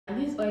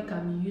This oil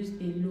can be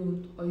used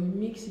alone or you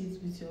mix it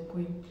with your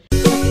cream.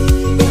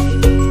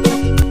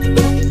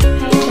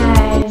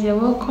 Hi guys, you're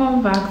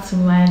welcome back to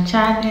my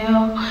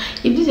channel.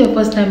 If this is your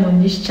first time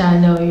on this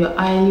channel, you're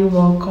highly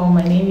welcome.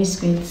 My name is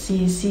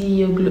Quincy,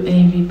 CEO Glow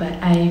Envy by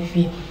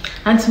Ivy,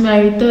 and to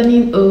my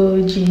returning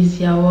OGs,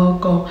 you're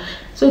welcome.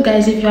 So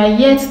guys, if you are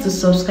yet to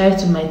subscribe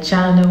to my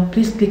channel,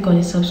 please click on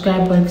the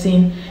subscribe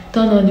button,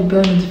 turn on the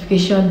bell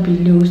notification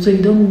below so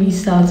you don't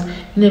miss out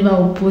whenever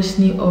I post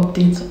new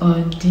updates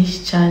on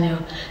this channel.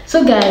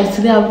 So guys,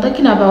 today I'm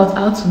talking about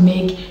how to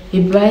make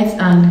a bright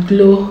and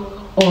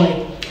glow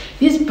oil.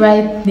 This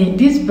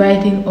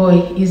brightening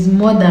oil is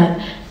more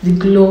than the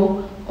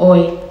glow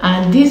oil,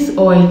 and this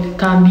oil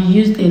can be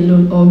used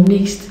alone or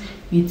mixed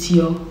with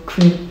your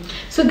cream.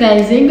 So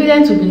guys, the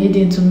ingredients we'll be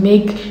needing to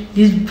make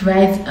this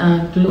bright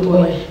and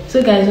glow oil.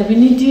 So guys, we'll be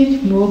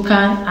needing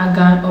Moroccan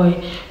Argan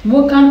oil.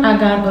 Moroccan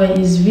Argan oil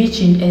is rich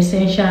in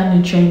essential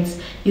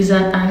nutrients, is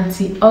an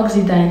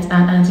antioxidant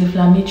and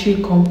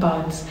anti-inflammatory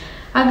compounds.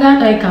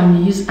 Argan oil can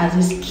be used as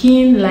a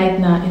skin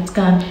lightener. It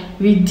can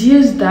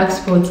reduce dark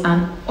spots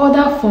and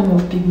other form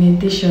of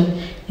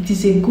pigmentation. It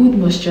is a good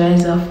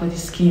moisturizer for the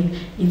skin.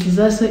 It is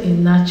also a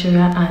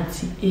natural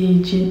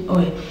anti-aging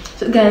oil.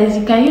 So guys,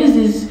 you can use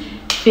this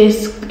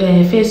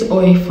face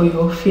oil for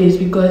your face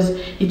because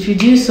it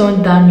reduces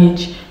sun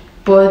damage.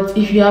 But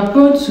if you are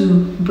prone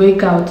to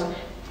breakout,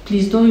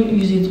 please don't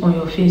use it on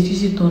your face.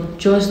 Use it on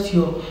just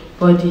your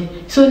body.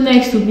 So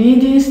next, we'll be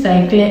needing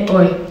Clair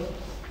oil.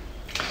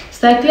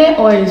 Clair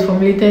oil is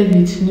formulated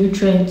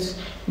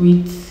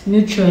with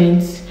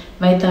nutrients,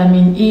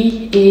 vitamin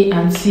E, A,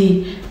 and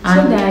C. And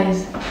so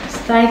guys,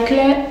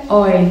 Clair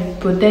oil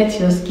protects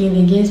your skin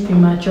against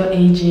premature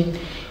aging.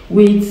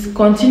 With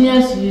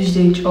continuous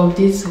usage of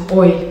this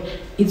oil,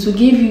 it will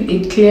give you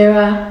a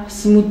clearer,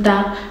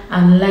 smoother,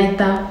 and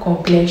lighter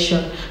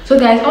complexion. So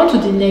guys, on to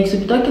the next,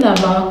 we'll be talking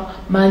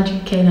about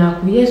magic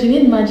kenacol. Yes, we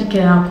need magic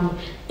kenacol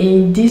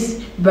in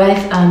this bright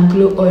and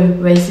glow oil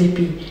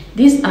recipe.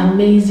 This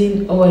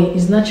amazing oil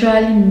is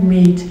naturally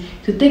made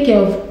to take care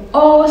of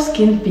all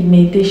skin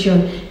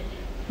pigmentation,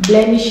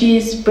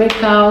 blemishes,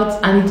 breakouts,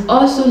 and it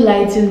also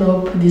lightens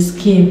up the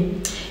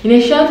skin in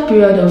a short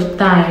period of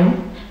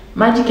time.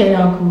 Magic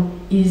kenacol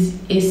is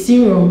a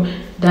serum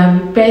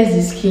that repairs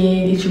the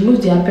skin. It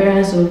removes the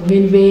appearance of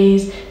green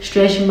veins,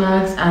 stretch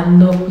marks, and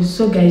knuckles.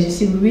 So guys, you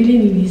see, we really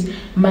need this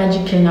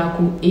magic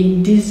kenacol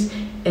in this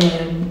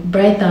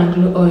bright and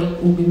glow oil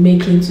we'll be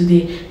making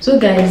today. So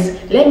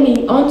guys, let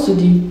me on to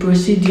the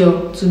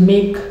procedure to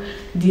make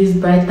this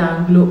bright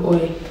and glow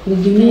oil.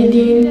 We'll be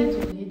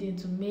needing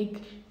to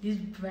make this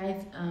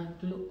bright and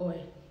glow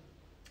oil.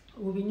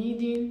 We'll be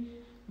needing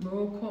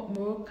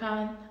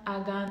Moroccan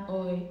Argan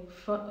oil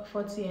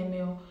 40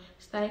 ml,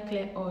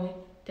 Clair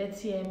oil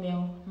 30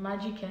 ml,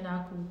 magic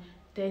kenacol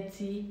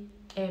 30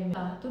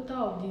 ml. Total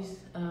of this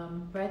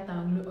bright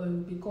and glow oil will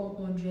become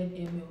 100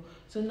 ml.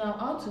 So now,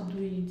 how to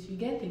do it? You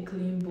get a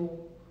clean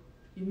bowl,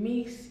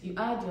 you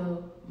add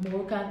your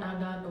Moroccan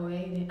Argan oil,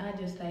 then add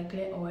your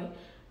Clair oil,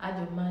 add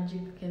your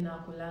magic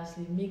kenacol,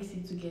 lastly mix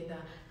it together,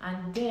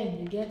 and then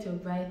you get your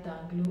bright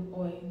and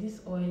glow oil.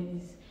 This oil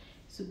is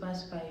super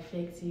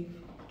effective.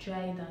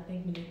 Try it and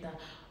thank me later.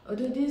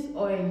 Although this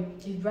oil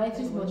it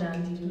brightens more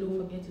than the glow,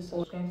 don't forget to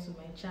subscribe to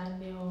my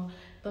channel,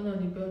 turn on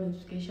the bell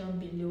notification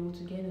below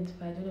to get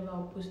notified whenever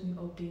I post new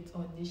updates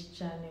on this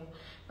channel.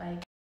 Bye.